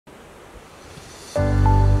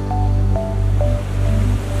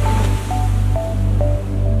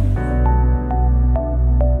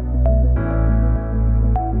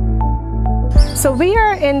So we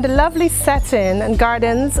are in the lovely setting and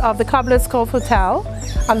gardens of the Cobblers Cove Hotel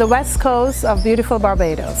on the west coast of beautiful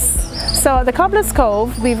Barbados. So at the Cobblers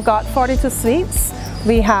Cove, we've got 42 suites.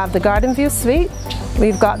 We have the Garden View Suite,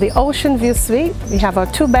 we've got the Ocean View Suite, we have our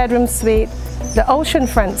 2-bedroom suite, the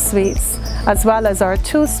Oceanfront Suites, as well as our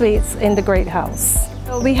 2 suites in the Great House.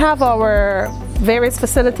 So we have our various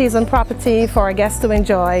facilities on property for our guests to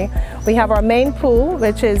enjoy. We have our main pool,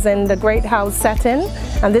 which is in the Great House setting,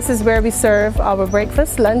 and this is where we serve our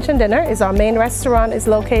breakfast, lunch and dinner. Our main restaurant is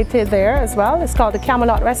located there as well. It's called the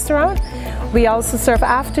Camelot Restaurant. We also serve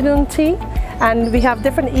afternoon tea, and we have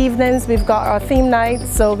different evenings. We've got our theme nights,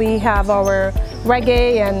 so we have our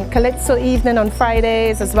reggae and calypso evening on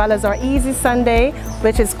Fridays, as well as our Easy Sunday,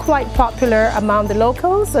 which is quite popular among the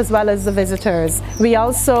locals as well as the visitors. We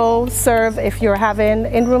also serve, if you're having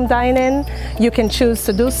in-room dining, you can choose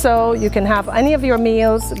to do so. You can have any of your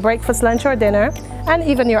meals, breakfast, lunch or dinner, and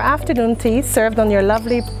even your afternoon tea served on your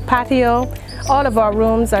lovely patio. All of our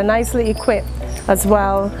rooms are nicely equipped as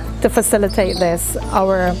well to facilitate this.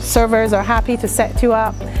 Our servers are happy to set you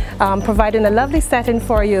up, providing a lovely setting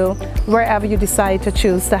for you wherever you decide to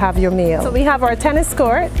choose to have your meal. So we have our tennis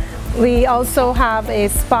court, we also have a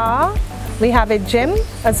spa, we have a gym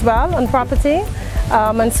as well on property.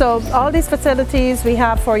 And so all these facilities we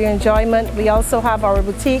have for your enjoyment. We also have our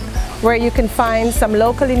boutique where you can find some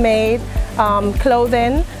locally made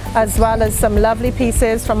clothing, as well as some lovely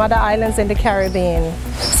pieces from other islands in the Caribbean.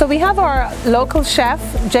 So we have our local chef,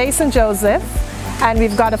 Jason Joseph, and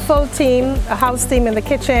we've got a full team, a house team in the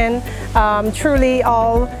kitchen. Truly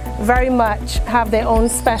all very much have their own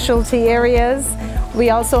specialty areas. We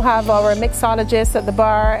also have our mixologists at the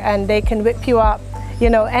bar, and they can whip you up, you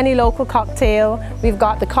know, any local cocktail. We've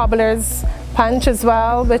got the Cobbler's Punch as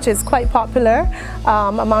well, which is quite popular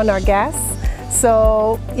among our guests.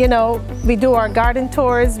 So, you know, we do our garden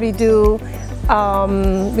tours, we do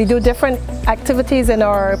different activities in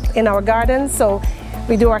our gardens. So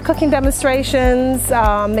we do our cooking demonstrations,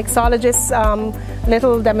 mixologists,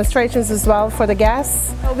 little demonstrations as well for the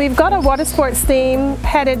guests. We've got a water sports team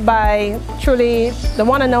headed by truly the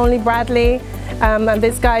one and only Bradley. And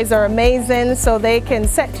these guys are amazing, so they can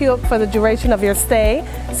set you up for the duration of your stay.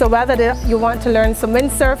 So whether you want to learn some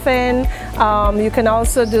windsurfing, you can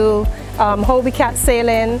also do Hobie cat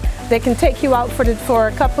sailing. They can take you out for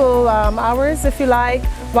a couple hours if you like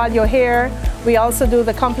while you're here. We also do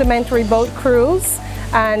the complimentary boat cruise,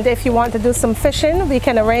 and if you want to do some fishing, we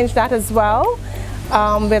can arrange that as well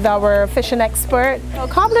with our fishing expert. So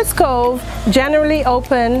Cobblers Cove generally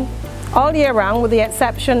open all year round, with the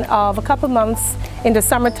exception of a couple months in the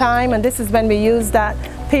summertime, and this is when we use that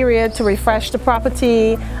period to refresh the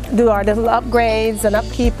property, do our little upgrades and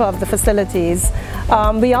upkeep of the facilities.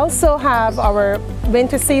 We also have our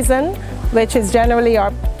winter season, which is generally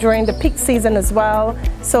during the peak season as well.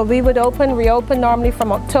 So we would reopen normally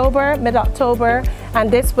from October, mid-October,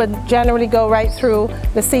 and this would generally go right through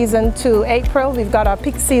the season to April. We've got our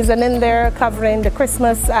peak season in there covering the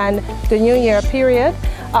Christmas and the New Year period.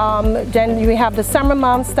 Then we have the summer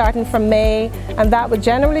months starting from May, and that would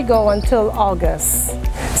generally go until August.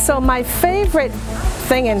 So my favorite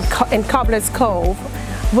thing in Cobblers Cove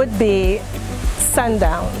would be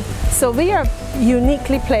sundown. So we are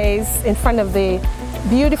uniquely placed in front of the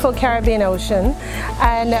beautiful Caribbean Ocean,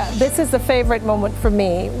 and this is the favorite moment for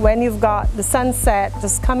me, when you've got the sunset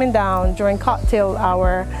just coming down during cocktail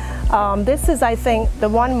hour. This is, I think, the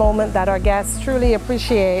one moment that our guests truly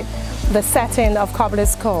appreciate the setting of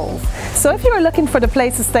Cobblers Cove. So if you are looking for the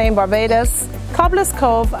place to stay in Barbados, Cobblers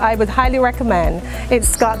Cove I would highly recommend.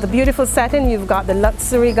 It's got the beautiful setting, you've got the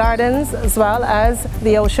luxury gardens as well as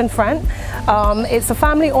the ocean front. It's a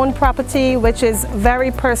family-owned property which is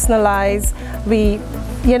very personalized. We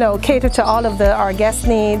cater to all of our guest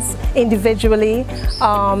needs individually.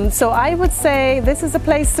 So I would say this is a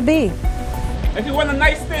place to be. If you want a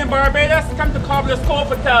nice stay in Barbados, come to Cobblers Cove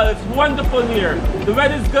Hotel. It's wonderful here. The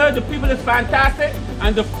weather is good, the people is fantastic,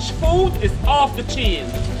 and the food is off the chain.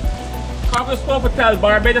 Cobblers Cove Hotel,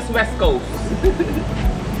 Barbados West Coast.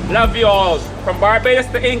 Love you all. From Barbados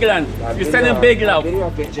to England. You're sending big love.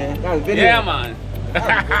 Yeah, man.